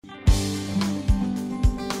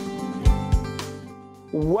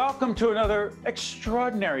Welcome to another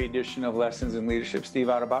extraordinary edition of Lessons in Leadership. Steve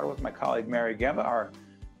Adubato with my colleague Mary Gamba, our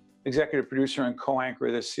executive producer and co-anchor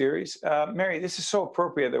of this series. Mary, this is so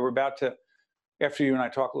appropriate that we're about to, after you and I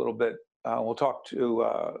talk a little bit, we'll talk to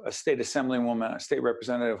a state assemblywoman, a state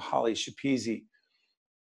representative, Holly Schepisi,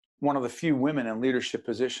 one of the few women in leadership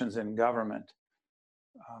positions in government.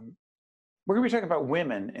 We're going to be talking about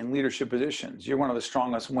women in leadership positions. You're one of the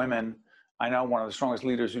strongest women I know, one of the strongest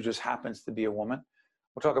leaders who just happens to be a woman.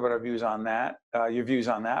 We'll talk about our views on that, your views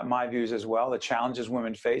on that, my views as well, the challenges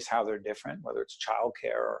women face, how they're different, whether it's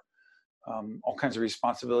childcare or all kinds of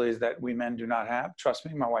responsibilities that we men do not have. Trust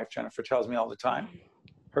me, my wife Jennifer tells me all the time,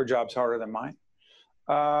 her job's harder than mine.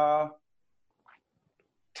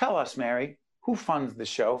 Tell us, Mary, who funds the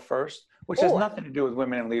show first, which has nothing to do with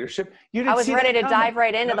women in leadership. I was ready to dive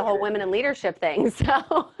right into the whole women in leadership thing,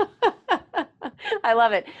 so I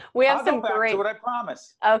love it. We have some great. I'll go back to what I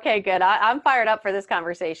promised. Okay, good. I'm fired up for this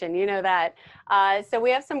conversation. You know that. So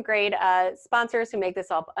we have some great sponsors who make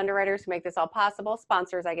this all, underwriters who make this all possible.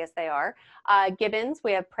 Sponsors, I guess they are. Gibbons,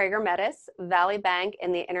 we have Prager Metis, Valley Bank,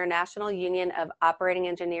 and the International Union of Operating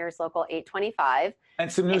Engineers, Local 825.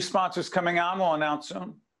 And some new sponsors coming on, we'll announce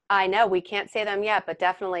soon. I know we can't say them yet, but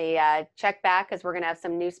definitely check back because we're going to have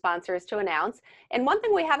some new sponsors to announce. And one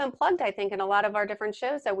thing we haven't plugged, I think, in a lot of our different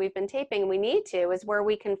shows that we've been taping, we need to, is where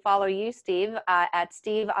we can follow you, Steve, at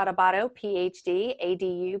Steve Adubato, PhD,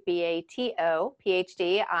 Adubato,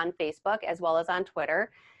 PhD on Facebook, as well as on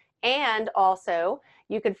Twitter. And also,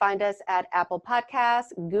 you can find us at Apple Podcasts,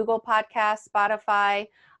 Google Podcasts, Spotify,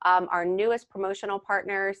 our newest promotional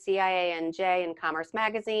partner, CIANJ and Commerce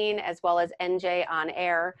Magazine, as well as NJ On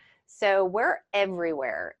Air. So we're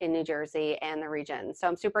everywhere in New Jersey and the region. So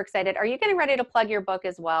I'm super excited. Are you getting ready to plug your book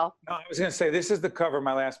as well? No, I was going to say, this is the cover.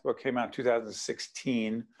 My last book came out in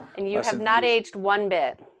 2016. And you have not aged one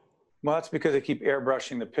bit. Well, that's because I keep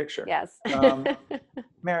airbrushing the picture. Yes.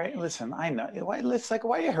 Mary, listen, I know. It's like,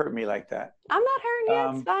 why you hurt me like that? I'm not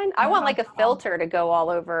hurting you. It's fine. I want like a filter to go all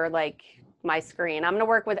over like my screen. I'm going to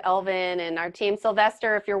work with Elvin and our team.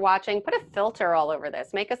 Sylvester, if you're watching, put a filter all over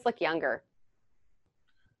this. Make us look younger.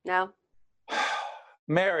 No?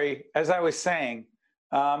 Mary, as I was saying,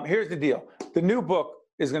 here's the deal. The new book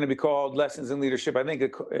is going to be called Lessons in Leadership. I think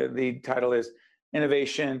the title is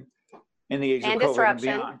Innovation in the Age of COVID and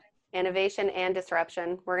Beyond. Innovation and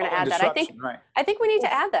Disruption. We're going to add that. Right. I think we need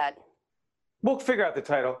to add that. We'll figure out the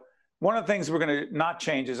title. One of the things we're going to not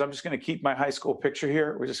change is I'm just going to keep my high school picture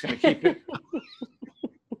here. We're just going to keep it.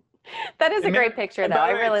 That is a great picture, though.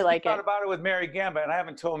 I really like it. I thought about it with Mary Gamba, and I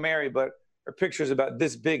haven't told Mary, but her picture is about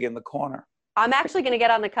this big in the corner. I'm actually going to get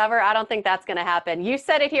on the cover. I don't think that's going to happen. You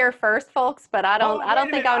said it here first, folks, but I don't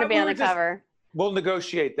think I'm going to be on the cover. We'll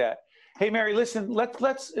negotiate that. Hey, Mary, listen,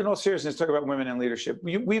 let's in all seriousness, talk about women in leadership.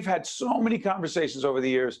 We've had so many conversations over the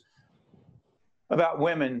years about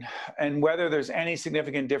women and whether there's any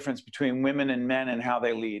significant difference between women and men and how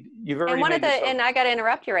they lead. You've already and I got to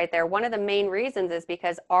interrupt you right there. One of the main reasons is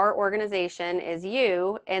because our organization is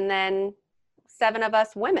you and then 7 of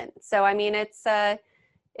us women. So, I mean, it's a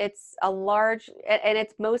large, and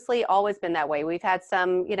it's mostly always been that way. We've had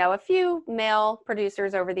some, a few male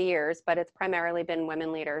producers over the years, but it's primarily been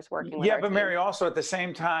women leaders working with our but team. Mary, also at the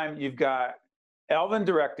same time, you've got Elvin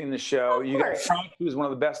directing the show. You got Frank, who's one of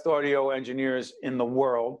the best audio engineers in the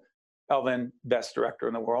world. Elvin, best director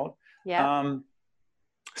in the world. Yeah.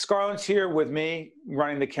 Scarlett's here with me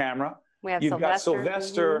running the camera. You've got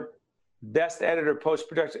Sylvester, best editor,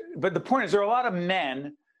 post-production. But the point is, there are a lot of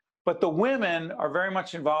men, but the women are very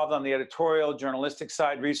much involved on the editorial, journalistic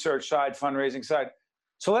side, research side, fundraising side.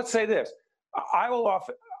 So let's say this. I will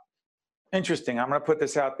often, interesting, I'm going to put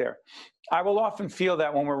this out there. I will often feel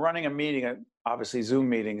that when we're running a meeting, obviously Zoom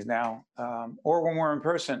meetings now, or when we're in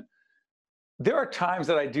person, there are times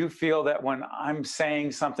that I do feel that when I'm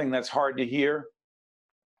saying something that's hard to hear,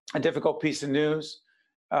 a difficult piece of news.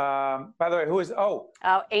 By the way, who is,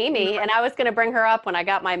 Amy, and I was going to bring her up when I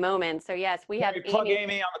got my moment. So yes, we have Amy. Plug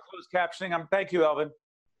Amy on the closed captioning. Thank you, Elvin.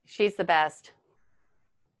 She's the best.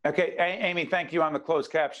 Okay, Amy, thank you on the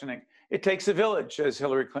closed captioning. It takes a village, as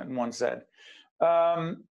Hillary Clinton once said.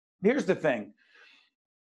 Here's the thing.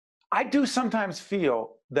 I do sometimes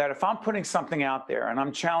feel that if I'm putting something out there and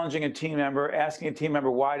I'm challenging a team member, asking a team member,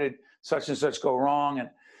 why did such and such go wrong? And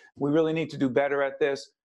we really need to do better at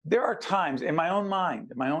this. There are times in my own mind,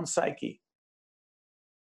 in my own psyche,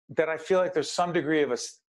 that I feel like there's some degree of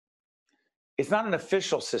it's not an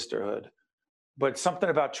official sisterhood, but something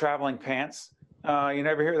about traveling pants. You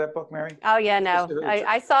never hear that book, Mary? Oh, yeah, no.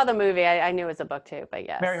 I saw the movie. I knew it was a book too, but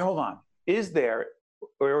yes. Mary, hold on. Is there,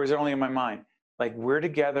 or is it only in my mind? Like, we're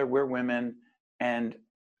together, we're women, and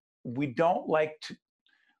we don't like to,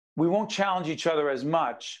 we won't challenge each other as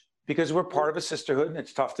much because we're part of a sisterhood and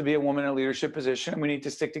it's tough to be a woman in a leadership position and we need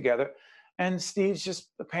to stick together. And Steve's just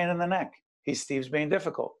a pain in the neck. Steve's being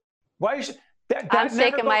difficult. Why you I'm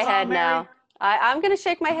shaking my head now. no. I'm going to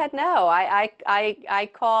shake my head no. I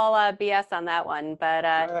call BS on that one, but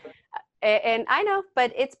and I know,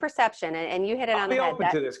 but it's perception, and you hit it on the head. I'll be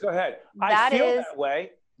open to this. Go ahead. I feel that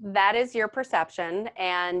way. That is your perception,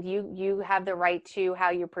 and you have the right to how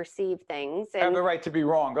you perceive things. And I have the right to be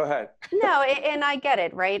wrong. Go ahead. No, and I get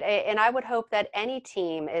it, right? And I would hope that any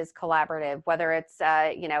team is collaborative, whether it's,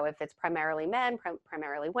 if it's primarily men,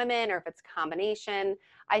 primarily women, or if it's a combination.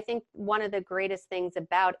 I think one of the greatest things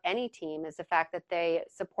about any team is the fact that they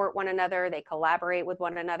support one another, they collaborate with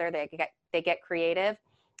one another, they get creative.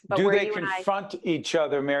 But do they confront each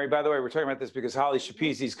other, Mary? By the way, we're talking about this because Holly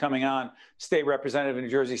Schapese is coming on, state representative in New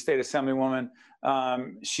Jersey, state assemblywoman.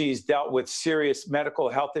 She's dealt with serious medical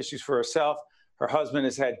health issues for herself. Her husband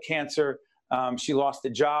has had cancer. She lost a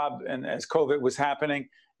job and as COVID was happening.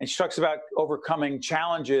 And she talks about overcoming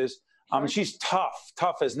challenges. She's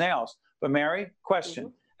tough as nails. But Mary,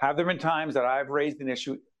 question, have there been times that I've raised an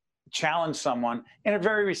issue, challenged someone in a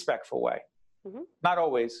very respectful way? Not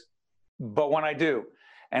always, but when I do.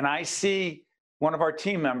 And I see one of our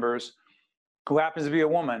team members who happens to be a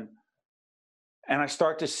woman, and I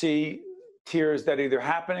start to see tears that are either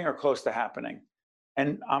happening or close to happening.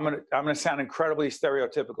 And I'm gonna sound incredibly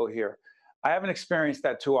stereotypical here. I haven't experienced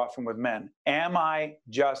that too often with men. Am I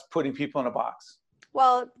just putting people in a box?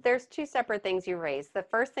 Well, there's two separate things you raised. The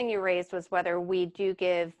first thing you raised was whether we do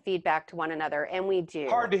give feedback to one another, and we do.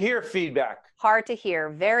 Hard to hear feedback. Hard to hear,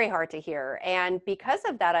 very hard to hear. And because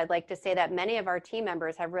of that, I'd like to say that many of our team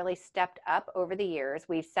members have really stepped up over the years.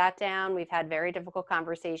 We've sat down, we've had very difficult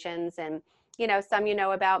conversations, and some you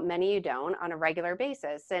know about, many you don't, on a regular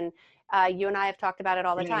basis. And you and I have talked about it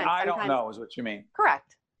all the time. I don't know is what you mean.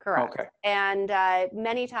 Correct. Correct. Okay. And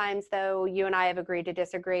many times, though, you and I have agreed to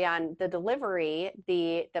disagree on the delivery,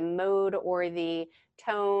 the mode or the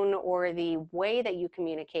tone or the way that you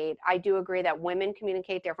communicate. I do agree that women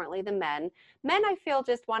communicate differently than men. Men, I feel,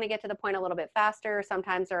 just want to get to the point a little bit faster.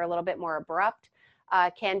 Sometimes they're a little bit more abrupt,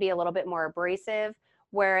 can be a little bit more abrasive,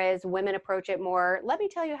 whereas women approach it more, let me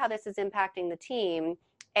tell you how this is impacting the team,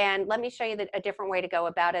 and let me show you a different way to go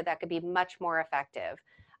about it that could be much more effective.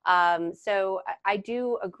 So I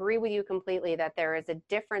do agree with you completely that there is a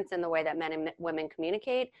difference in the way that men and women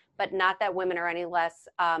communicate, but not that women are any less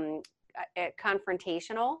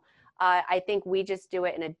confrontational. I think we just do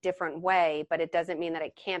it in a different way, but it doesn't mean that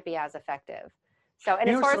it can't be as effective. So, and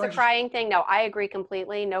as far as the crying thing, no, I agree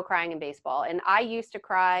completely. No crying in baseball. And I used to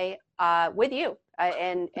cry with you,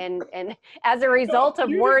 and as a result of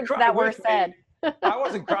words that were said. I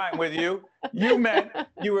wasn't crying with you. You meant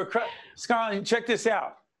you were crying. Scarlett, check this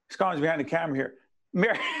out. Scarlett's behind the camera here.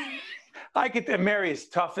 Mary, I get that Mary is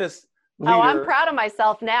toughest leader. Oh, I'm proud of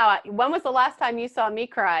myself now. When was the last time you saw me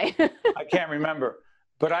cry? I can't remember,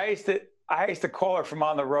 but I used to call her from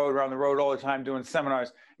around the road all the time doing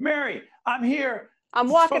seminars. Mary, I'm here. I'm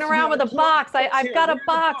walking around with a box. I've got a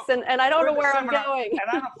box and I don't know where I'm going. And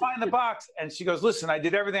I don't find the box. And she goes, listen, I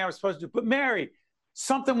did everything I was supposed to do. But Mary,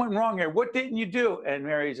 something went wrong here. What didn't you do? And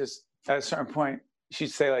Mary just, at a certain point,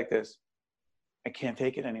 she'd say like this, I can't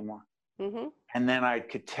take it anymore. And then I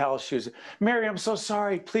could tell she was, Mary, I'm so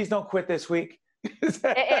sorry. Please don't quit this week.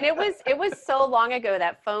 And it was so long ago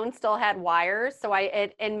that phone still had wires. So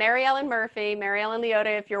and Mary Ellen Murphy, Mary Ellen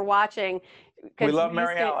Leota, if you're watching. We love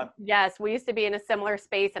Mary Ellen. Yes, we used to be in a similar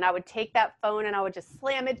space, and I would take that phone and I would just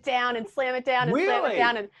slam it down and slam it down and slam it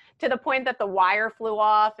down, and to the point that the wire flew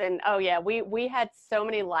off. And oh yeah, we had so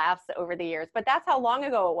many laughs over the years. But that's how long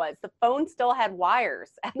ago it was. The phone still had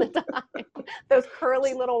wires at the time. Those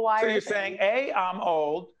curly little wires. So you're saying A, I'm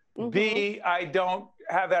old. B, I don't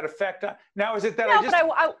have that effect on. Now is it that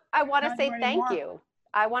I want to say thank you.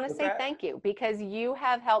 I want to say thank you because you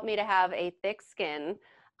have helped me to have a thick skin.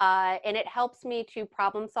 And it helps me to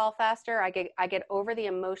problem solve faster. I get over the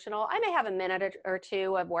emotional. I may have a minute or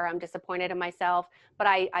two of where I'm disappointed in myself, but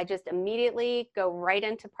I just immediately go right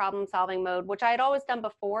into problem solving mode, which I had always done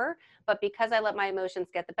before. But because I let my emotions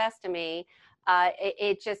get the best of me,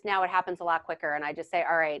 it just now it happens a lot quicker. And I just say,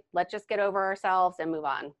 all right, let's just get over ourselves and move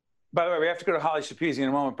on. By the way, we have to go to Holly Schapese in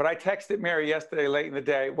a moment, but I texted Mary yesterday late in the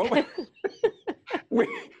day.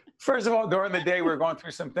 First of all, during the day, we were going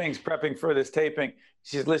through some things, prepping for this taping.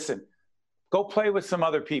 She says, listen, go play with some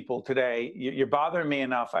other people today. You're bothering me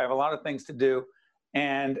enough. I have a lot of things to do.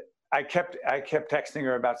 And I kept texting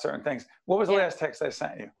her about certain things. What was the last text I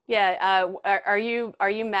sent you? Yeah. Are you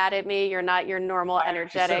mad at me? You're not your normal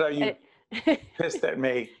energetic. pissed at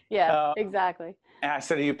me. Yeah, Uh, exactly. and I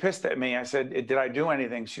said, are you pissed at me? I said, did I do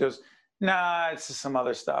anything? She goes, nah, it's just some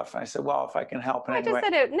other stuff. I said, well, if I can help in I any just way.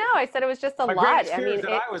 said it. No, I said it was just a My lot. greatest I fear is mean,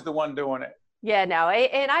 that it. I was the one doing it. Yeah, no.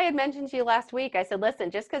 And I had mentioned to you last week. I said,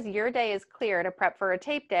 listen, just because your day is clear to prep for a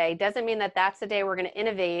tape day doesn't mean that that's the day we're going to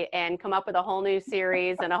innovate and come up with a whole new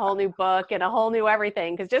series and a whole new book and a whole new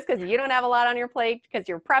everything. Because just because you don't have a lot on your plate because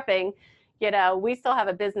you're prepping, we still have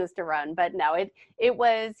a business to run. But no, it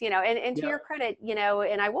was, and to Yeah. your credit,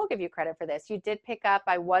 and I will give you credit for this. You did pick up.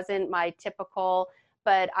 I wasn't my typical,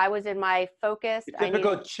 but I was in my focused. The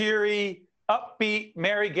typical cheery, upbeat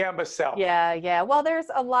Mary Gamba self. Yeah, yeah. Well, there's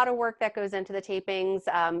a lot of work that goes into the tapings.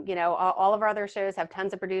 All of our other shows have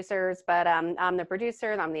tons of producers, but I'm the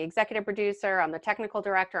producer, I'm the executive producer, I'm the technical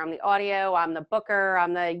director, I'm the audio, I'm the booker,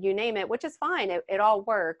 I'm the you name it, which is fine. It all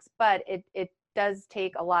works, but it does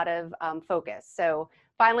take a lot of focus. So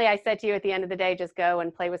finally, I said to you at the end of the day, just go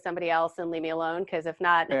and play with somebody else and leave me alone, because if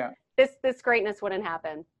not, Yeah. this greatness wouldn't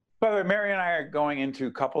happen. By the way, Mary and I are going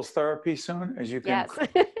into couples therapy soon, as you can.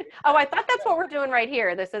 Yes. Oh, I thought that's what we're doing right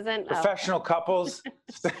here. This isn't Professional couples.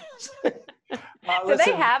 Do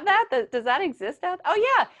they have that? Does that exist out? Oh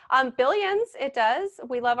yeah, Billions. It does.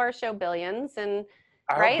 We love our show Billions, and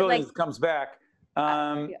I right, hope Billions comes back.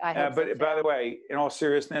 I hope so, But by the way, in all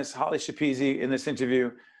seriousness, Holly Schapisi in this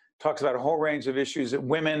interview talks about a whole range of issues: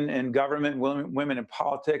 women in government, women in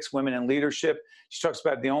politics, women in leadership. She talks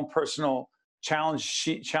about the own personal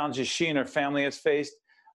challenges she and her family has faced,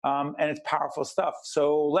 and it's powerful stuff.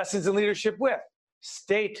 So, lessons in leadership with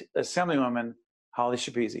State Assemblywoman Holly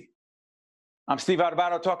Schapisi. I'm Steve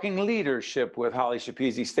Adubato talking leadership with Holly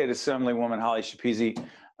Schapisi, State Assemblywoman Holly Schapisi.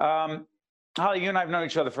 Holly, you and I have known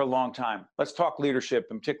each other for a long time. Let's talk leadership,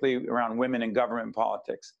 and particularly around women in government and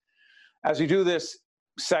politics. As we do this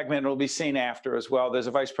segment, it'll be seen after as well. There's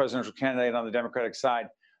a vice presidential candidate on the Democratic side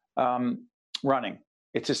running.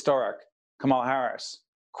 It's historic. Kamala Harris.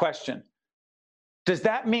 Question: does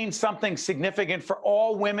that mean something significant for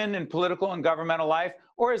all women in political and governmental life,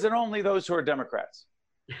 or is it only those who are Democrats?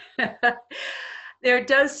 There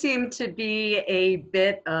does seem to be a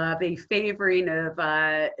bit of a favoring of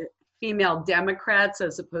female Democrats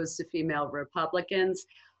as opposed to female Republicans.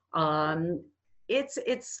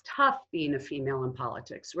 It's tough being a female in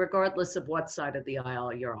politics, regardless of what side of the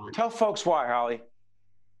aisle you're on. Tell folks why, Holly.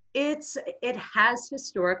 It has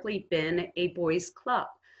historically been a boys' club.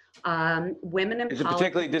 Women in Is it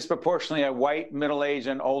particularly disproportionately a white, middle-aged,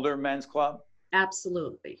 and older men's club?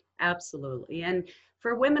 Absolutely, absolutely. And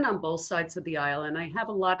for women on both sides of the aisle, and I have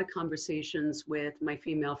a lot of conversations with my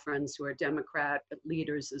female friends who are Democrat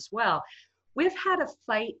leaders as well, we've had a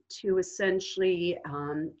fight to essentially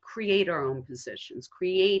create our own positions,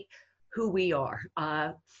 create who we are.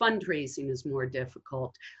 Fundraising is more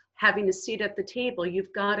difficult. Having a seat at the table,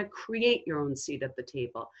 you've got to create your own seat at the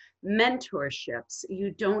table. Mentorships,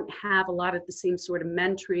 you don't have a lot of the same sort of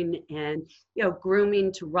mentoring and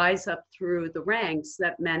grooming to rise up through the ranks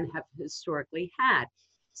that men have historically had.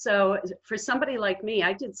 So for somebody like me,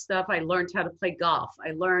 I did stuff. I learned how to play golf.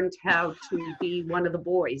 I learned how to be one of the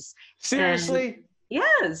boys. Seriously?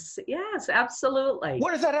 And yes, absolutely.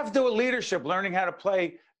 What does that have to do with leadership, learning how to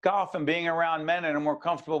play golf and being around men in a more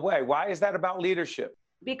comfortable way? Why is that about leadership?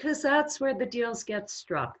 Because that's where the deals get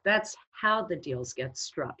struck. That's how the deals get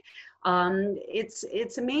struck.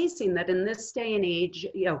 It's amazing that in this day and age,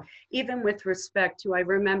 even with respect to, I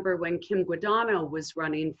remember when Kim Guadagno was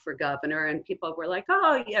running for governor and people were like,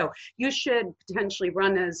 oh, you should potentially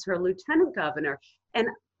run as her lieutenant governor. And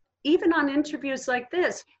even on interviews like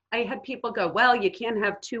this, I had people go, well, you can't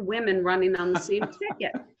have two women running on the same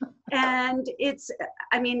ticket. And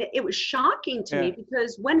it was shocking to me,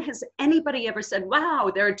 because when has anybody ever said, wow,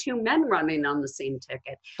 there are two men running on the same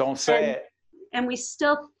ticket? Don't say it. And we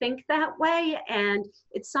still think that way. And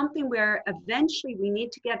it's something where eventually we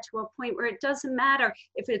need to get to a point where it doesn't matter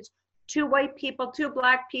if it's two white people, two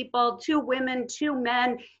black people, two women, two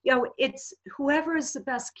men, it's whoever is the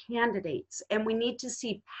best candidates. And we need to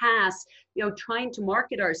see past, trying to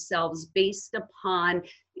market ourselves based upon,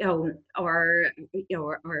 our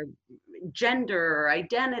gender or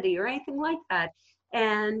identity or anything like that.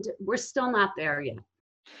 And we're still not there yet.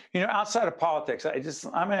 Outside of politics, I'm going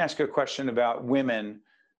to ask you a question about women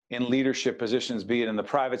in leadership positions, be it in the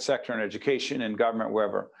private sector, in education, in government,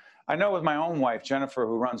 wherever. I know with my own wife, Jennifer,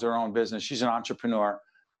 who runs her own business, she's an entrepreneur,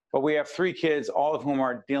 but we have 3 kids, all of whom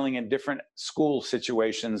are dealing in different school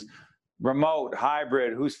situations, remote,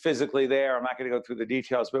 hybrid, who's physically there. I'm not going to go through the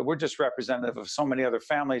details, but we're just representative of so many other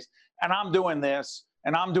families. And I'm doing this,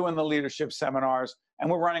 and I'm doing the leadership seminars, and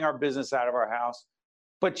we're running our business out of our house.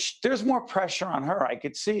 But there's more pressure on her. I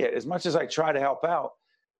could see it. As much as I try to help out,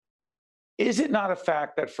 is it not a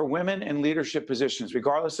fact that for women in leadership positions,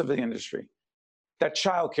 regardless of the industry, that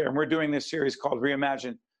childcare, and we're doing this series called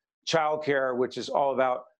Reimagine Childcare, which is all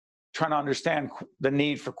about trying to understand the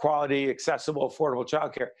need for quality, accessible, affordable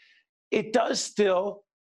childcare, it does still,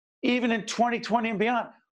 even in 2020 and beyond,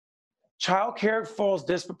 childcare falls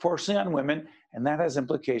disproportionately on women, and that has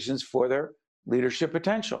implications for their leadership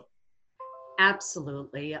potential.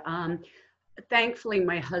 Absolutely. Thankfully,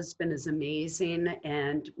 my husband is amazing,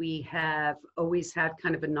 and we have always had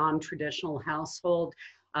kind of a non-traditional household.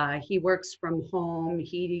 He works from home,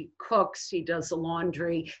 he cooks, he does the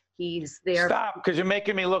laundry, he's there. Stop, because you're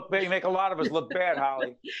making me look bad. You make a lot of us look bad,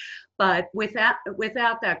 Holly. But without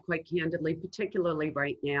that, quite candidly, particularly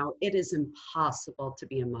right now, it is impossible to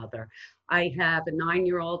be a mother. I have a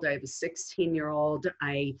 9-year-old, I have a 16-year-old.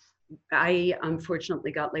 I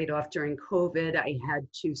unfortunately got laid off during COVID. I had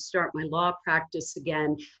to start my law practice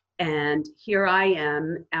again. And here I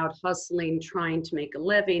am out hustling, trying to make a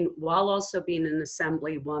living while also being an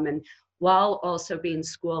assemblywoman, while also being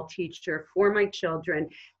school teacher for my children.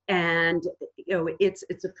 And, it's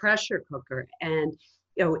a pressure cooker. And,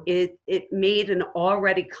 it made an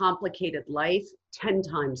already complicated life 10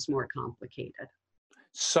 times more complicated.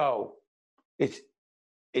 So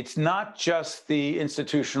it's not just the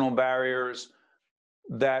institutional barriers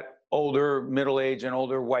that older, middle-aged, and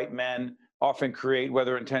older white men often create,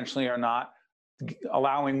 whether intentionally or not,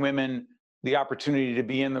 allowing women the opportunity to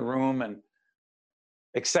be in the room and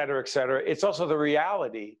et cetera, et cetera. It's also the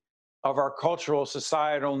reality of our cultural,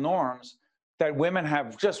 societal norms that women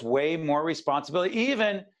have just way more responsibility.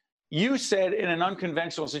 Even you said in an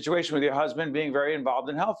unconventional situation with your husband being very involved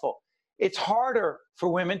and helpful. It's harder for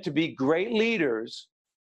women to be great leaders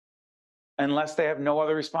unless they have no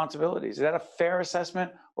other responsibilities. Is that a fair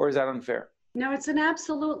assessment, or is that unfair? No, it's an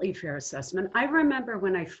absolutely fair assessment. I remember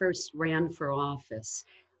when I first ran for office,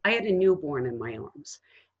 I had a newborn in my arms,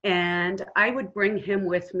 and I would bring him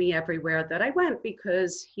with me everywhere that I went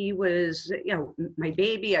because he was, my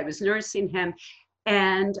baby. I was nursing him,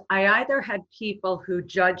 and I either had people who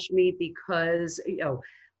judged me because,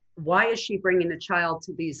 why is she bringing a child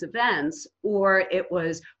to these events? Or it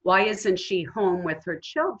was, why isn't she home with her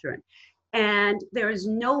children? And there is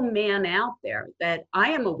no man out there that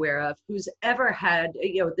I am aware of who's ever had,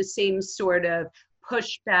 the same sort of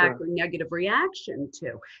pushback or negative reaction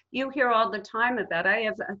to. You hear all the time about, I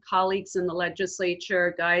have colleagues in the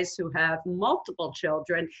legislature, guys who have multiple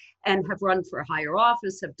children and have run for higher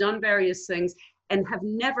office, have done various things, and have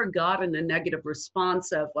never gotten a negative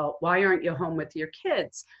response of, well, why aren't you home with your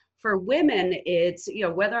kids? For women, it's,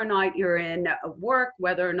 whether or not you're in work,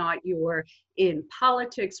 whether or not you're in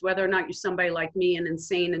politics, whether or not you're somebody like me and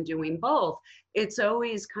insane and doing both, it's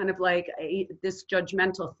always kind of like this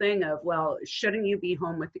judgmental thing of, well, shouldn't you be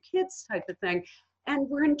home with the kids type of thing? And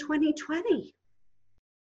we're in 2020.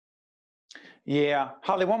 Yeah.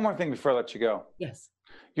 Holly, one more thing before I let you go. Yes.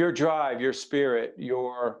 Your drive, your spirit,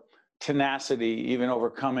 your tenacity, even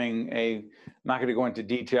overcoming I'm not going to go into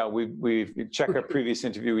detail. We've checked a previous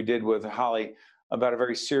interview we did with Holly about a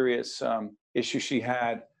very serious issue she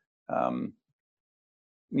had. A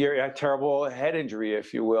terrible head injury,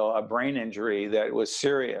 if you will, a brain injury that was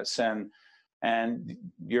serious, and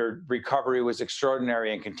your recovery was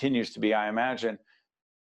extraordinary and continues to be, I imagine.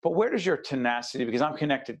 But where does your tenacity, because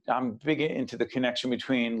I'm big into the connection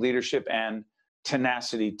between leadership and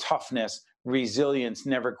tenacity, toughness, resilience,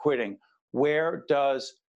 never quitting. Where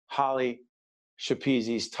does Holly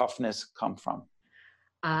Schepisi's toughness come from?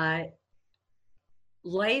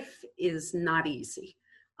 Life is not easy.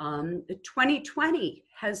 2020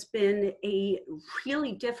 has been a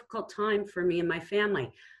really difficult time for me and my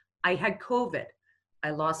family. I had COVID. I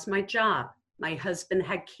lost my job. My husband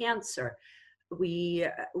had cancer. We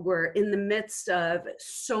were in the midst of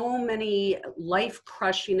so many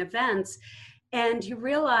life-crushing events, and you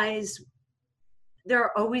realize there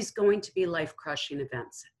are always going to be life-crushing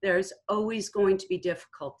events. There's always going to be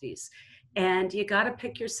difficulties. And you got to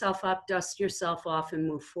pick yourself up, dust yourself off, and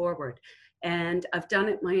move forward. And I've done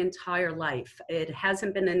it my entire life. It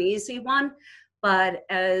hasn't been an easy one, but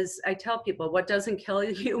as I tell people, what doesn't kill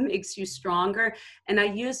you makes you stronger. And I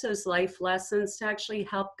use those life lessons to actually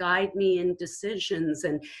help guide me in decisions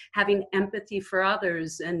and having empathy for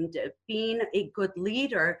others and being a good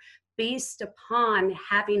leader based upon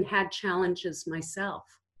having had challenges myself.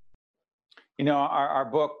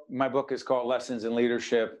 My book is called Lessons in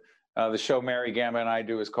Leadership. The show Mary Gamba and I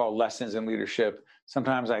do is called Lessons in Leadership.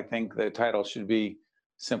 Sometimes I think the title should be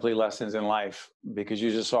simply Lessons in Life, because you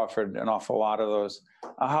just offered an awful lot of those.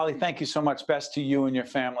 Holly, thank you so much. Best to you and your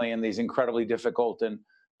family in these incredibly difficult and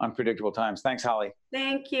unpredictable times. Thanks, Holly.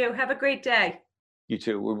 Thank you. Have a great day. You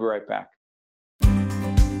too. We'll be right back.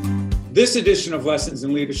 This edition of Lessons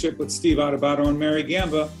in Leadership with Steve Adubato and Mary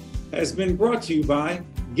Gamba has been brought to you by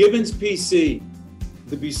Gibbons PC,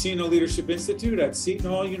 the Buccino Leadership Institute at Seton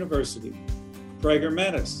Hall University, Prager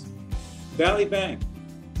Metis, Valley Bank,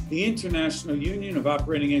 the International Union of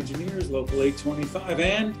Operating Engineers, Local 825,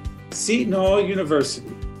 and Seton Hall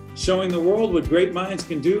University, showing the world what great minds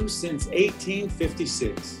can do since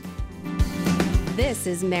 1856. This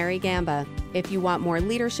is Mary Gamba. If you want more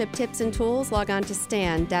leadership tips and tools, log on to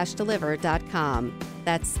stand-deliver.com.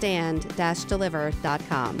 That's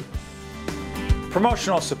stand-deliver.com.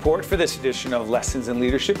 Promotional support for this edition of Lessons in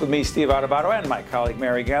Leadership with me, Steve Adubato, and my colleague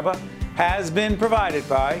Mary Gamba has been provided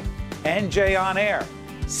by NJ On Air,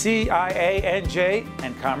 CIANJ,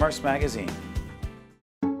 and Commerce Magazine.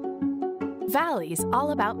 Valley's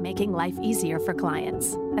all about making life easier for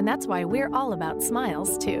clients, and that's why we're all about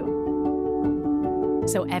smiles, too.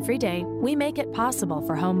 So every day, we make it possible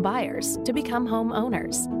for home buyers to become home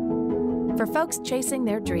owners, for folks chasing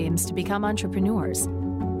their dreams to become entrepreneurs,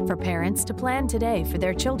 for parents to plan today for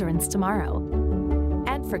their children's tomorrow,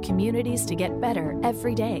 and for communities to get better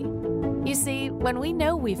every day. You see, when we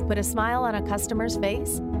know we've put a smile on a customer's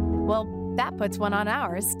face, well, that puts one on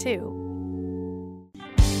ours, too.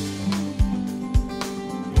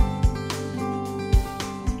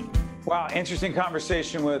 Wow, interesting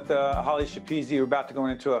conversation with Holly Schepisi. We're about to go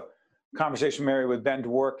into a conversation, Mary, with Ben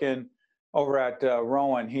Dworkin over at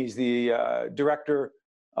Rowan. He's the director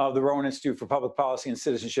of the Rowan Institute for Public Policy and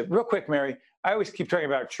Citizenship. Real quick, Mary, I always keep talking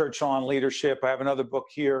about Churchill on leadership. I have another book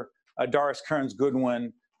here. Doris Kearns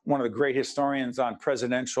Goodwin, one of the great historians on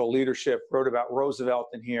presidential leadership, wrote about Roosevelt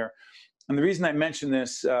in here. And the reason I mention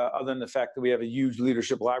this, other than the fact that we have a huge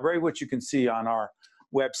leadership library, which you can see on our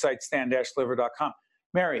website, stand-deliver.com.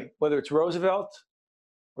 Mary, whether it's Roosevelt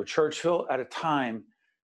or Churchill, at a time,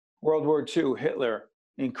 World War II, Hitler,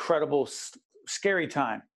 incredible, scary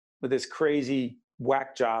time with this crazy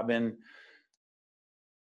whack job in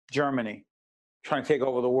Germany, trying to take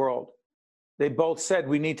over the world. They both said,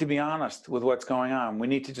 we need to be honest with what's going on. We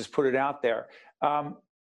need to just put it out there.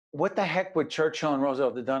 What the heck would Churchill and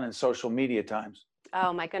Roosevelt have done in social media times?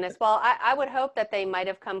 Oh my goodness. Well, I would hope that they might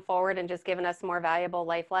have come forward and just given us more valuable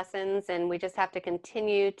life lessons. And we just have to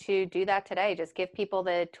continue to do that today. Just give people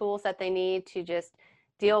the tools that they need to just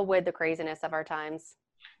deal with the craziness of our times.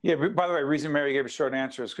 Yeah, by the way, the reason Mary gave a short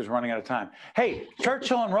answer is because we're running out of time. Hey,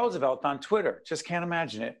 Churchill and Roosevelt on Twitter. Just can't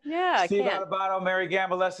imagine it. Yeah, Steve I can't. Adubato, Mary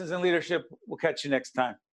Gamba, Lessons in Leadership. We'll catch you next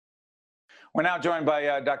time. We're now joined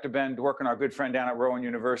by Dr. Ben Dworkin, our good friend down at Rowan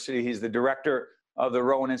University. He's the director of the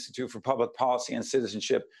Rowan Institute for Public Policy and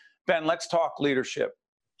Citizenship. Ben, let's talk leadership.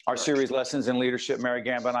 Our series, Lessons in Leadership, Mary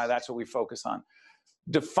Gamba and I, that's what we focus on.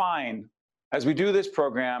 Define, as we do this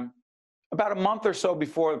program, about a month or so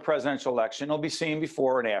before the presidential election, it'll be seen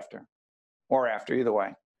before and after, or after, either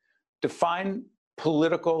way. Define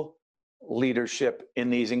political leadership in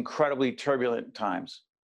these incredibly turbulent times.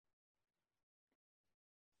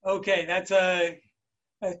 Okay, that's a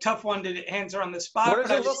tough one to answer on the spot. What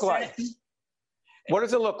does it look like? What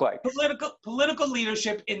does it look like? Political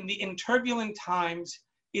leadership in turbulent times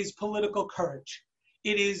is political courage.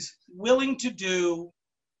 It is willing to do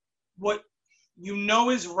what you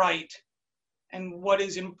know is right and what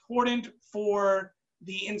is important for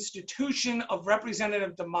the institution of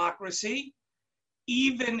representative democracy,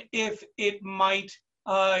 even if it might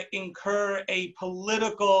incur a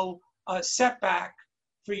political setback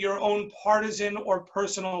for your own partisan or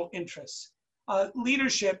personal interests.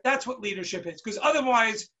 Leadership, that's what leadership is, because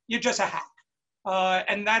otherwise you're just a hack.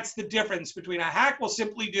 And that's the difference between a hack will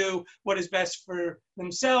simply do what is best for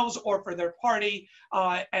themselves or for their party,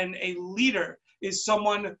 and a leader is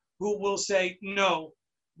someone who will say, no,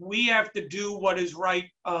 we have to do what is right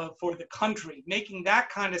for the country, making that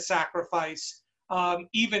kind of sacrifice,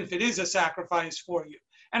 even if it is a sacrifice for you.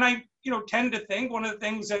 And I tend to think one of the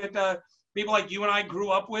things that people like you and I grew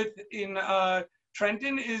up with in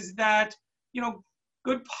Trenton is that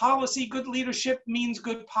good policy, good leadership means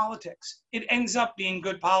good politics. It ends up being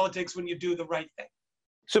good politics when you do the right thing.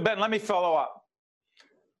 So Ben, let me follow up.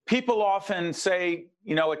 People often say,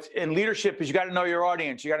 it's in leadership is you got to know your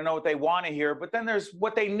audience. You got to know what they want to hear, but then there's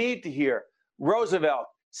what they need to hear. Roosevelt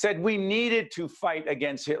said we needed to fight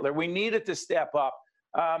against Hitler. We needed to step up.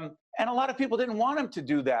 And a lot of people didn't want him to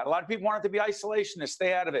do that. A lot of people wanted to be isolationists,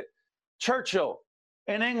 stay out of it. Churchill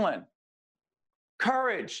in England,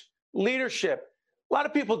 courage, leadership. A lot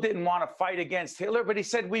of people didn't want to fight against Hitler, but he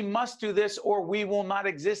said, we must do this or we will not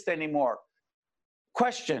exist anymore.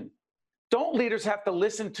 Question, don't leaders have to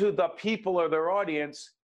listen to the people or their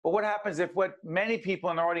audience? But what happens if what many people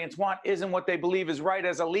in their audience want isn't what they believe is right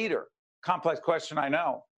as a leader? Complex question, I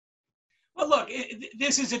know. Well, look,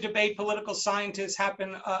 this is a debate political scientists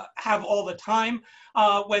have all the time.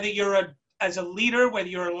 Whether you're as a leader, whether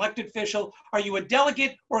you're an elected official, are you a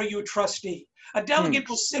delegate or are you a trustee? A delegate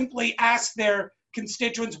will simply ask their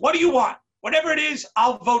constituents, what do you want? Whatever it is,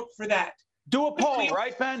 I'll vote for that. Do a poll,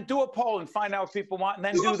 right, Ben? Do a poll and find out what people want, and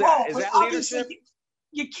then do a that. poll, Is but that obviously, leadership?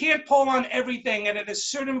 You can't poll on everything, and at a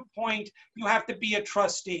certain point, you have to be a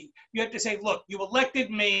trustee. You have to say, look, you elected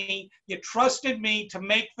me, you trusted me to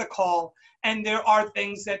make the call, and there are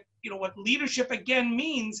things that, what leadership again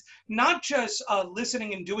means, not just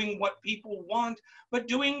listening and doing what people want, but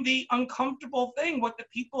doing the uncomfortable thing, what the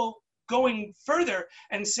people going further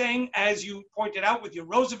and saying, as you pointed out with your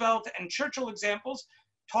Roosevelt and Churchill examples,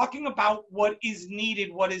 talking about what is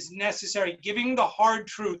needed, what is necessary, giving the hard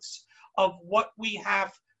truths of what we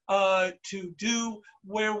have to do,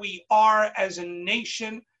 where we are as a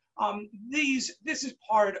nation. This is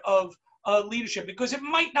part of leadership, because it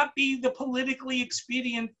might not be the politically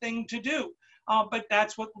expedient thing to do, but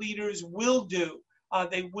that's what leaders will do.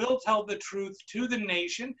 They will tell the truth to the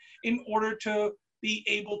nation in order to be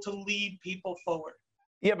able to lead people forward.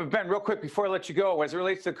 Yeah, but Ben, real quick, before I let you go, as it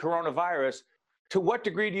relates to coronavirus, to what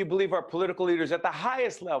degree do you believe our political leaders at the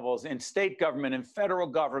highest levels in state government and federal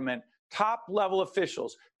government, top level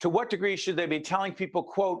officials, to what degree should they be telling people,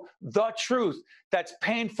 quote, the truth that's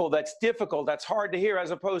painful, that's difficult, that's hard to hear,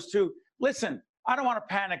 as opposed to, listen, I don't want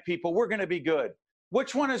to panic people, we're going to be good?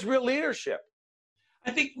 Which one is real leadership? I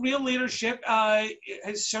think real leadership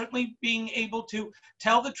is certainly being able to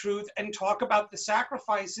tell the truth and talk about the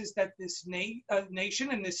sacrifices that this nation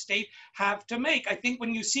and this state have to make. I think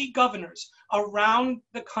when you see governors around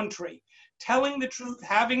the country telling the truth,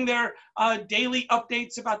 having their daily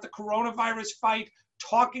updates about the coronavirus fight,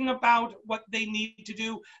 talking about what they need to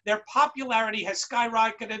do, their popularity has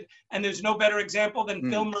skyrocketed, and there's no better example than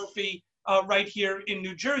Phil Murphy right here in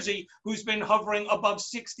New Jersey, who's been hovering above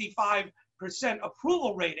 65%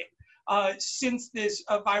 approval rating since this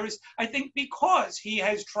virus, I think because he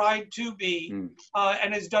has tried to be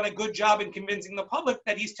and has done a good job in convincing the public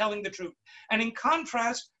that he's telling the truth. And in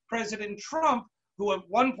contrast, President Trump, who at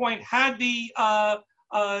one point had the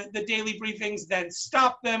daily briefings, then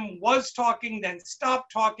stopped them, was talking, then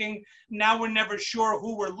stopped talking. Now we're never sure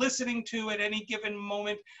who we're listening to at any given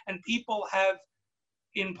moment, and people have,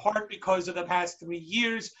 in part because of the past 3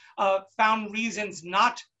 years, found reasons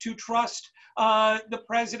not to trust the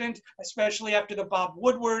president, especially after the Bob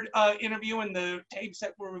Woodward interview and the tapes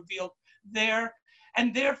that were revealed there.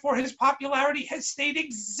 And therefore, his popularity has stayed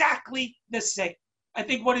exactly the same. I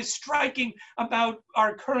think what is striking about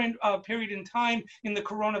our current period in time in the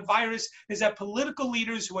coronavirus is that political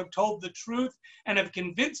leaders who have told the truth and have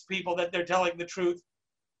convinced people that they're telling the truth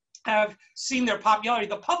have seen their popularity.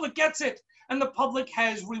 The public gets it. And the public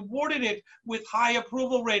has rewarded it with high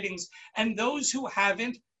approval ratings. And those who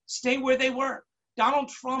haven't stay where they were. Donald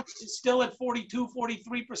Trump is still at 42,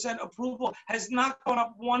 43% approval, has not gone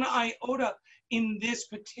up one iota in this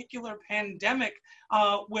particular pandemic,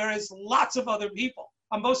 whereas lots of other people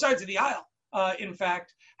on both sides of the aisle, in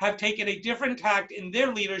fact, have taken a different tact in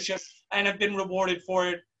their leadership and have been rewarded for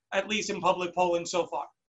it, at least in public polling so far.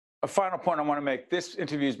 A final point I want to make. This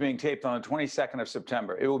interview is being taped on the 22nd of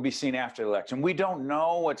September. It will be seen after the election. We don't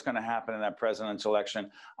know what's going to happen in that presidential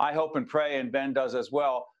election. I hope and pray, and Ben does as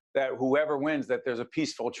well, that whoever wins, that there's a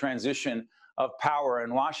peaceful transition of power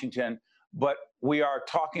in Washington. But we are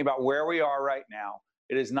talking about where we are right now.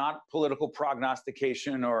 It is not political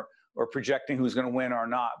prognostication or projecting who's going to win or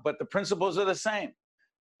not. But the principles are the same,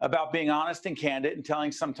 about being honest and candid and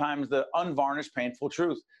telling sometimes the unvarnished, painful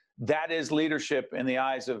truth. That is leadership in the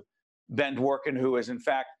eyes of Ben Dworkin, who is, in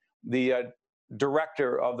fact, the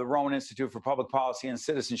director of the Rowan Institute for Public Policy and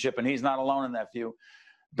Citizenship, and he's not alone in that view.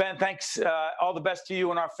 Ben, thanks. All the best to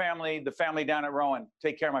you and our family, the family down at Rowan.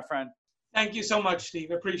 Take care, my friend. Thank you so much,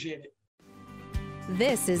 Steve. Appreciate it.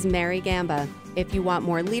 This is Mary Gamba. If you want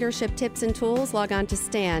more leadership tips and tools, log on to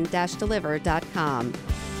stand-deliver.com.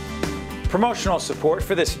 Promotional support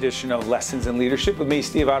for this edition of Lessons in Leadership with me,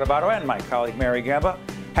 Steve Adubato, and my colleague, Mary Gamba,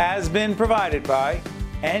 has been provided by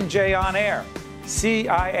NJ On Air,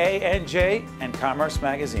 CIANJ, and Commerce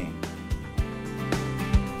Magazine.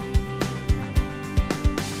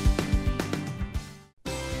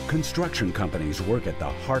 Construction companies work at the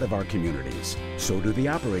heart of our communities. So do the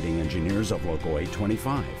operating engineers of Local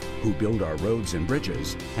 825, who build our roads and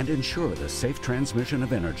bridges and ensure the safe transmission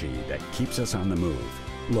of energy that keeps us on the move.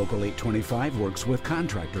 Local 825 works with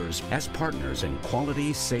contractors as partners in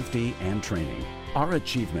quality, safety, and training. Our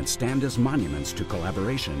achievements stand as monuments to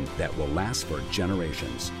collaboration that will last for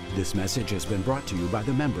generations. This message has been brought to you by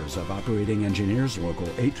the members of Operating Engineers Local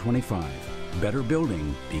 825. Better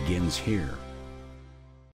building begins here.